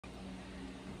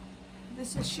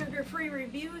This is Sugar-Free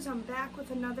Reviews. I'm back with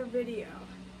another video.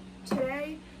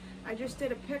 Today, I just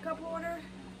did a pickup order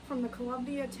from the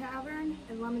Columbia Tavern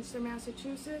in Leominster,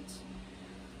 Massachusetts.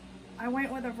 I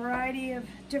went with a variety of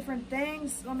different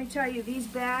things. Let me tell you, these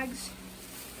bags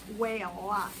weigh a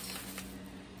lot.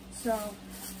 So,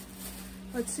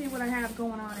 let's see what I have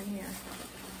going on in here.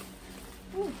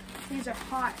 Ooh, these are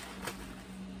hot.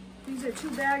 These are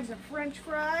 2 bags of French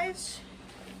fries.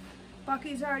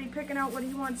 Bucky's already picking out what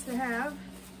he wants to have.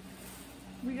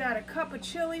 We got a cup of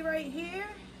chili right here.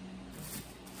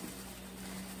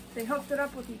 They hooked it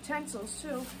up with utensils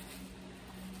too.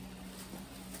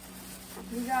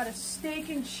 We got a steak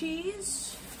and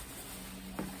cheese.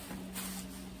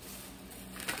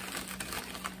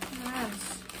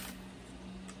 Nice.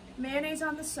 Mayonnaise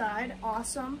on the side,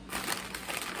 awesome.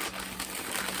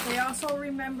 They also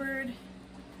remembered,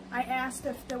 I asked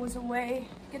if there was a way,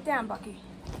 get down Bucky.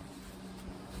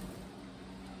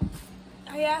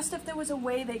 I asked if there was a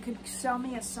way they could sell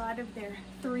me a side of their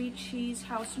 3-cheese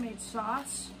house-made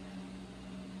sauce.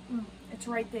 It's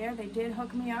right there. They did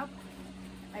hook me up.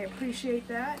 I appreciate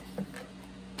that.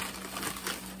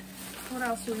 What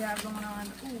else do we have going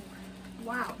on? Ooh,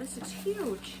 wow, this is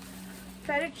huge.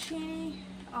 Fettuccine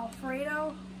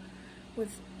Alfredo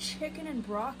with chicken and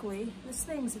broccoli. This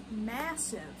thing's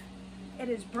massive. It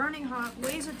is burning hot,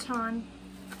 weighs a ton.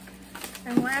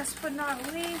 And last but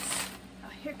not least,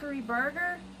 hickory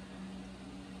burger.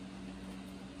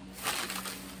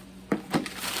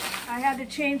 I had to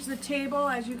change the table,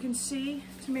 as you can see,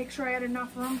 to make sure I had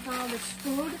enough room for all this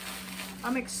food.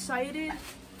 I'm excited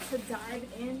to dive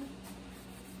in.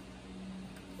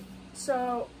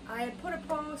 So I had put a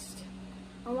post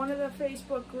on one of the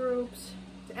Facebook groups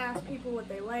to ask people what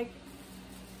they like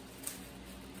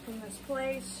from this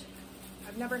place.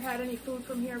 I've never had any food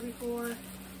from here before,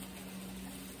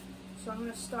 so I'm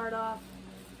going to start off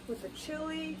with the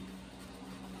chili.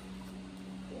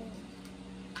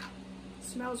 It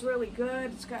smells really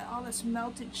good. It's got all this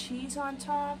melted cheese on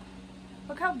top.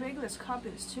 Look how big this cup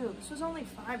is too. This was only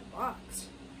 $5.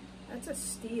 That's a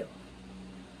steal.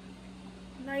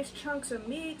 Nice chunks of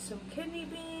meat, some kidney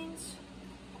beans.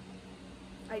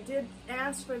 I did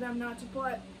ask for them not to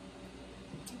put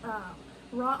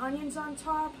raw onions on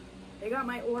top. They got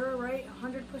my order right,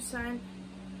 100%.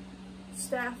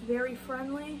 Staff very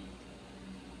friendly.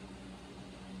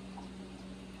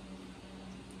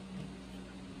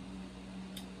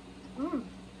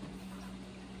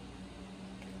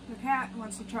 The cat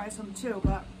wants to try some too,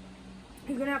 but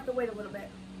he's gonna have to wait a little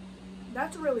bit.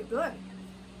 That's really good.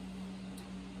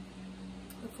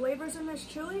 The flavors in this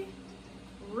chili,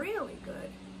 really good.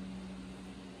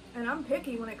 And I'm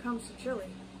picky when it comes to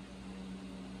chili.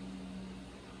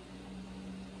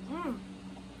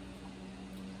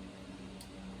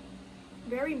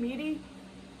 Very meaty.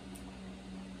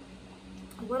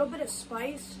 A little bit of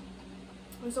spice.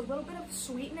 There's a little bit of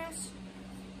sweetness.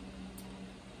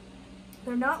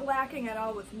 They're not lacking at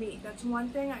all with meat. That's one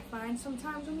thing I find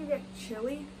sometimes when you get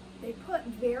chili. They put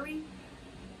very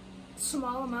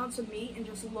small amounts of meat and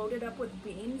just load it up with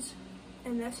beans.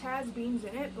 And this has beans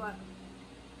in it, but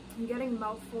I'm getting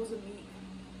mouthfuls of meat.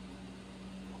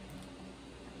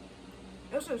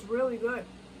 This is really good.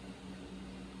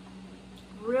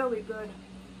 Really good.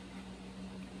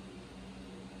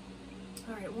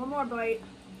 Alright, one more bite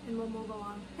and we'll move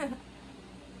along.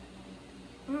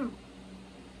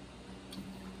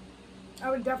 I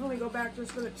would definitely go back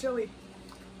just for the chili.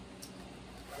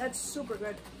 That's super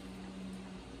good.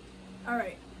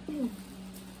 Alright.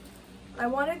 I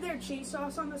wanted their cheese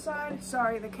sauce on the side.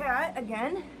 Sorry, the cat,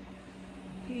 again.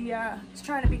 He is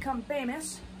trying to become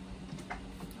famous.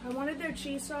 I wanted their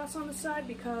cheese sauce on the side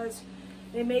because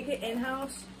they make it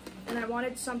in-house, and I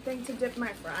wanted something to dip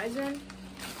my fries in.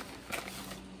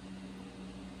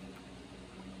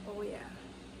 Oh yeah.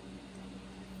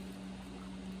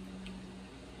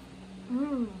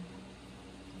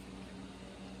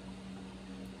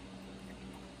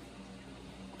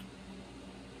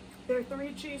 Their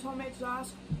 3-cheese homemade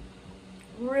sauce,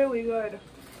 really good.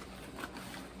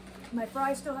 My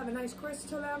fries still have a nice crisp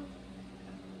to them.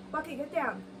 Bucky, get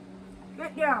down.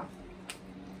 Get down.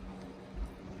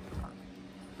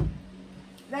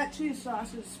 That cheese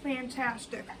sauce is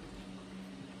fantastic.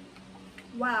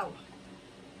 Wow.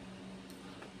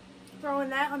 Throwing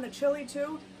that on the chili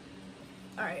too.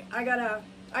 Alright, I gotta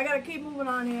keep moving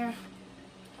on here.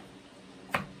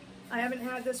 I haven't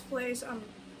had this place. I'm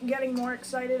getting more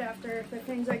excited after the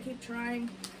things I keep trying.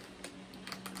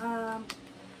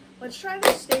 Let's try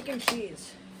the steak and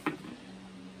cheese.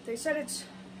 They said it's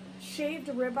shaved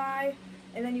ribeye,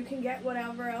 and then you can get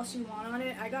whatever else you want on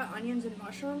it. I got onions and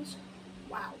mushrooms.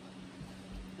 Wow.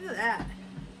 Look at that.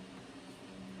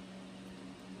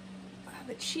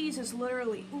 The cheese is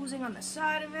literally oozing on the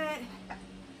side of it.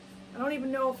 I don't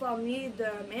even know if I'll need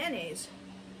the mayonnaise.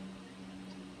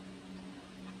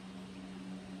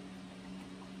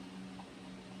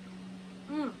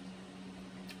 Mmm.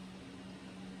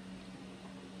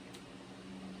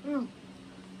 Mmm.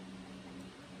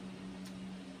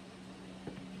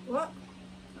 Well,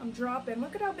 I'm dropping.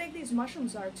 Look at how big these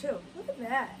mushrooms are too. Look at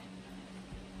that.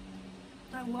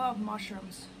 I love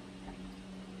mushrooms.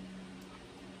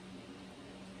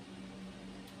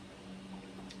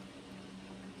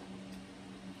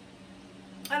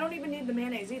 I don't even need the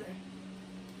mayonnaise either.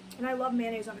 And I love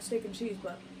mayonnaise on a steak and cheese,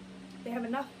 but they have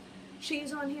enough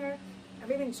cheese on here.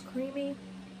 Everything's creamy.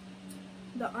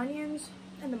 The onions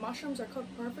and the mushrooms are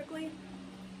cooked perfectly.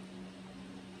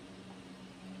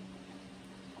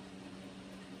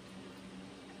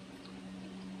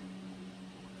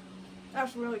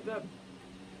 That's really good.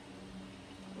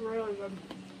 Really good.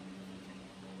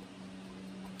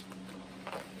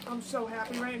 I'm so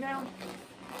happy right now.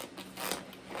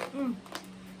 I'm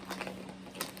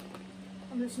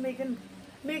just making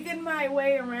my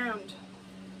way around.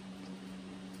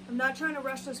 I'm not trying to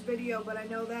rush this video, but I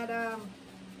know that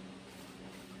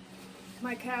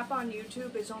my cap on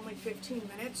YouTube is only 15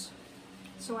 minutes,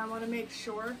 so I want to make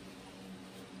sure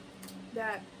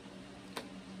that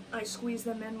I squeeze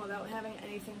them in without having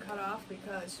anything cut off,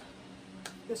 because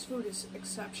this food is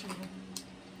exceptional.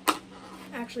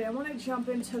 Actually, I want to jump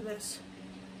into this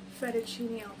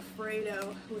fettuccine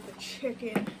alfredo with the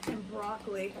chicken and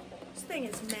broccoli. This thing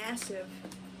is massive.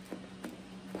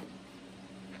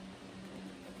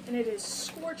 And it is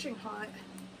scorching hot.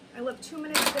 I live 2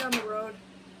 minutes down the road.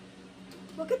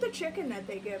 Look at the chicken that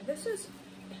they give. This is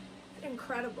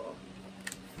incredible.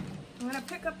 I'm going to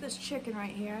pick up this chicken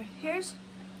right here. Here's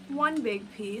one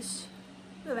big piece.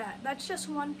 Look at that. That's just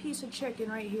one piece of chicken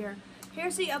right here.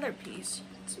 Here's the other piece.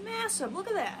 It's massive. Look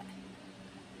at that.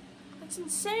 That's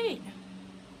insane.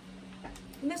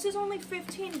 And this is only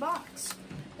 15 bucks.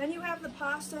 Then you have the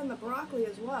pasta and the broccoli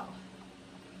as well.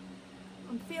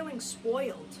 I'm feeling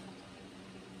spoiled.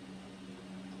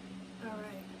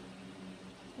 Alright.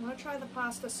 I'm going to try the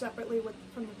pasta separately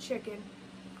from the chicken.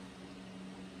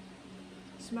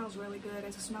 It smells really good.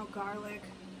 I smell garlic.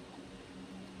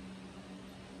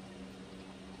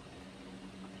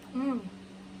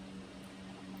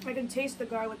 I can taste the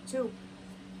garlic too.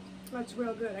 That's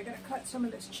real good. I gotta cut some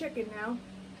of this chicken now.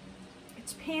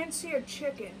 It's pan-seared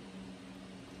chicken.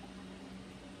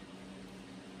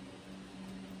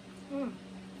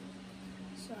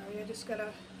 Sorry, I just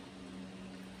gotta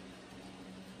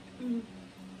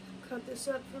cut this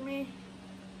up for me.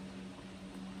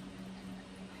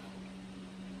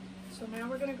 So now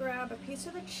we're gonna grab a piece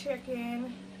of the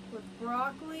chicken with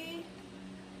broccoli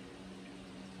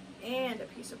and a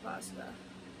piece of pasta.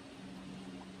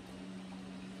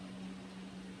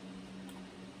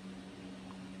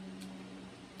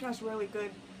 That's really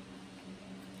good.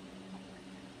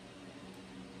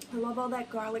 I love all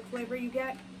that garlic flavor you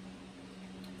get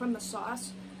from the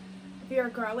sauce. If you're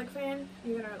a garlic fan,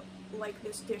 you're gonna like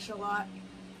this dish a lot.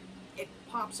 It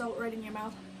pops out right in your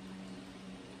mouth.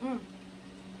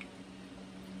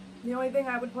 The only thing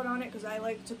I would put on it, because I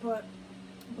like to put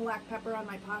black pepper on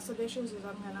my pasta dishes, is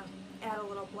I'm gonna add a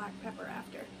little black pepper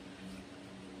after.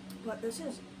 But this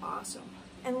is awesome.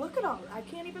 And look at all, I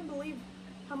can't even believe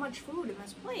how much food in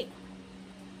this plate.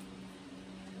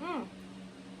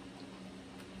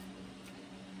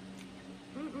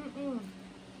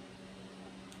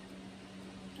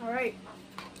 Alright.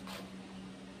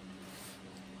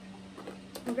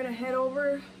 We're gonna head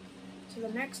over to the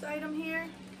next item here,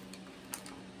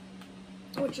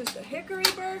 which is the hickory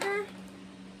burger.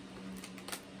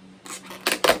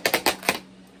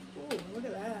 Ooh, look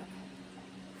at that.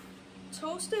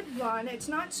 Toasted bun. It's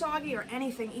not soggy or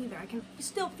anything either. I can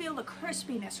still feel the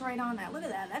crispiness right on that. Look at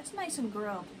that. That's nice and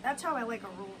grilled. That's how I like a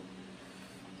roll.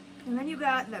 And then you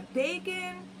got the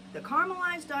bacon, the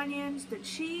caramelized onions, the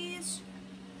cheese,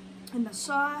 and the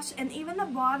sauce, and even the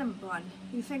bottom bun.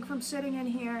 You think from sitting in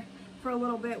here for a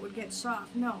little bit would get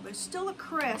soft. No, there's still a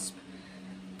crisp.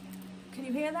 Can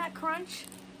you hear that crunch?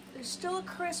 There's still a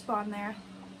crisp on there.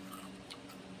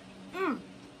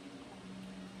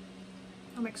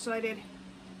 I'm excited.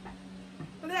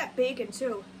 Look at that bacon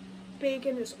too.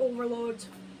 Bacon just overloads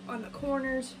on the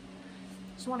corners.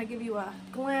 Just want to give you a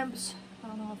glimpse. I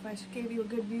don't know if I gave you a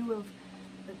good view of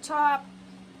the top.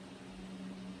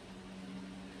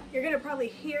 You're going to probably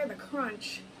hear the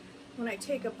crunch when I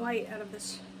take a bite out of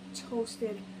this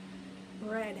toasted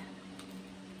bread.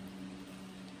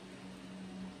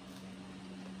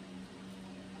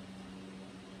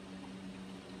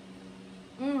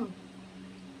 Mmm.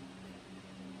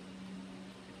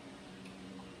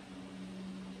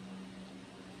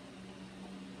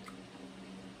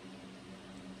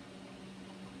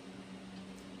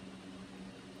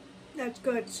 That's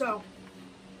good. So,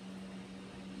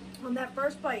 on that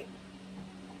first bite,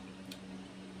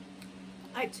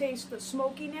 I taste the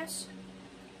smokiness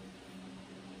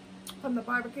from the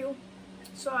barbecue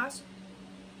sauce.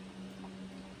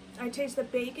 I taste the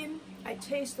bacon. I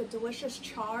taste the delicious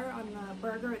char on the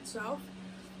burger itself.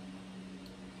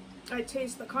 I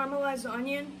taste the caramelized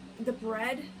onion, the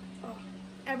bread, oh,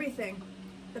 everything.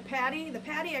 The patty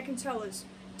I can tell is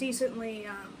decently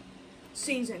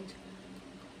seasoned.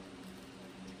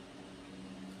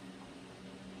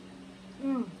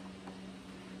 Mmm.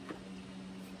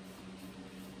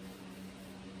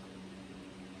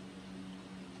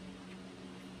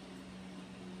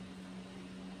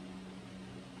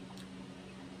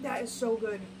 That is so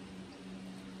good.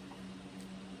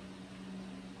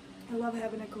 I love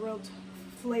having a grilled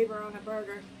flavor on a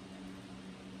burger.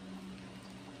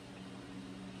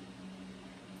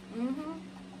 Mm-hmm.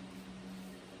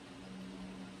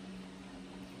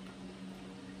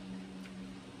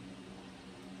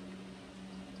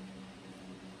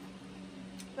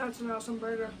 That's an awesome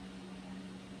burger.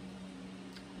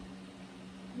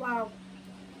 Wow.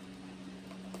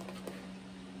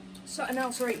 Something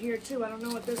else right here too. I don't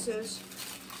know what this is.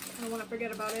 I don't want to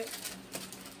forget about it.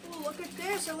 Oh, look at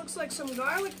this. It looks like some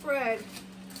garlic bread.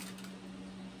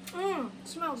 Mmm,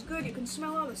 smells good. You can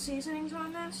smell all the seasonings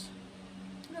on this.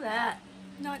 Look at that.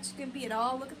 Not skimpy at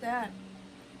all. Look at that.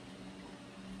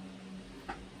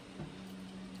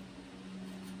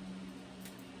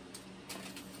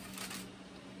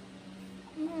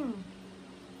 Mmm.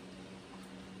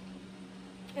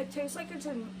 It tastes like it's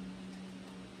an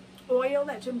oil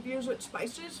that's infused with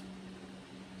spices.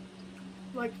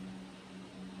 Like,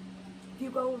 if you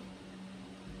go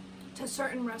to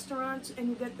certain restaurants and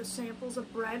you get the samples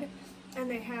of bread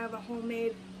and they have a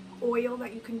homemade oil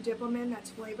that you can dip them in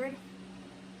that's flavored,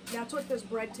 that's what this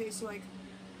bread tastes like.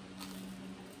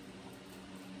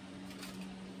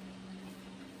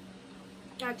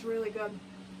 That's really good.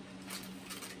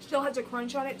 Still has a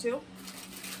crunch on it too.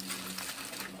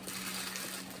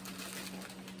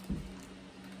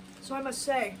 So I must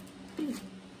say,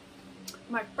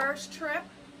 my first trip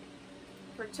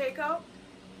for takeout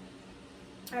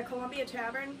at Columbia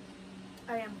Tavern,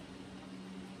 I am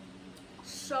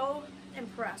so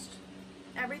impressed.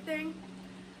 Everything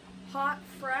hot,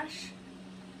 fresh,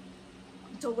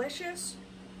 delicious.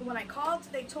 When I called,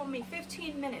 they told me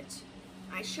 15 minutes.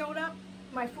 I showed up,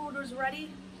 my food was ready.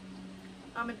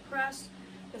 I'm impressed.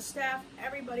 The staff,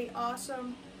 everybody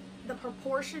awesome. The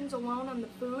proportions alone on the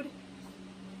food,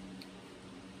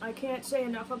 I can't say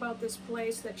enough about this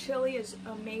place. The chili is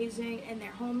amazing, and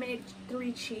their homemade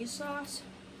 3 cheese sauce,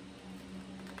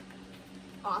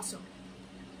 awesome.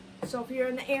 So if you're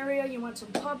in the area, you want some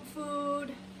pub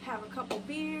food, have a couple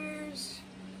beers,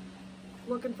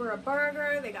 looking for a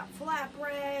burger, they got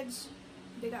flatbreads,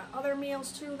 they got other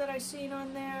meals too that I've seen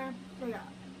on there. They got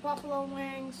buffalo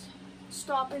wings.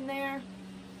 Stop in there.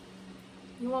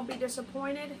 You won't be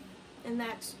disappointed. And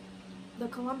that's the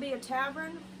Columbia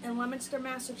Tavern in Leominster,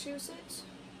 Massachusetts.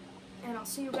 And I'll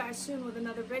see you guys soon with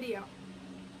another video.